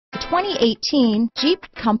2018 Jeep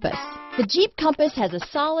Compass. The Jeep Compass has a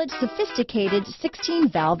solid, sophisticated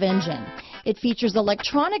 16-valve engine. It features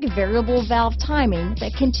electronic variable valve timing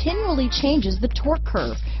that continually changes the torque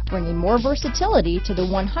curve, bringing more versatility to the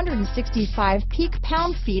 165 peak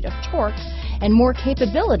pound-feet of torque and more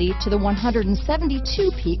capability to the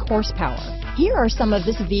 172 peak horsepower. Here are some of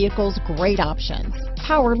this vehicle's great options: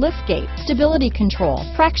 power liftgate, stability control,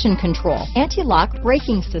 traction control, anti-lock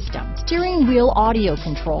braking system, steering wheel audio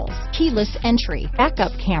controls, keyless entry,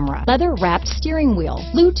 backup camera, leather-wrapped steering wheel,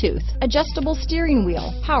 Bluetooth, adjustable steering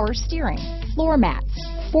wheel, power steering, floor mats,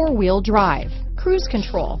 four-wheel drive, cruise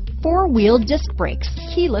control, four-wheel disc brakes,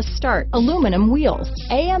 keyless start, aluminum wheels,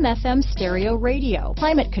 AM/FM stereo radio,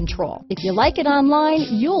 climate control. If you like it online,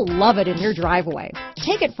 you'll love it in your driveway.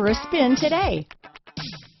 Take it for a spin today.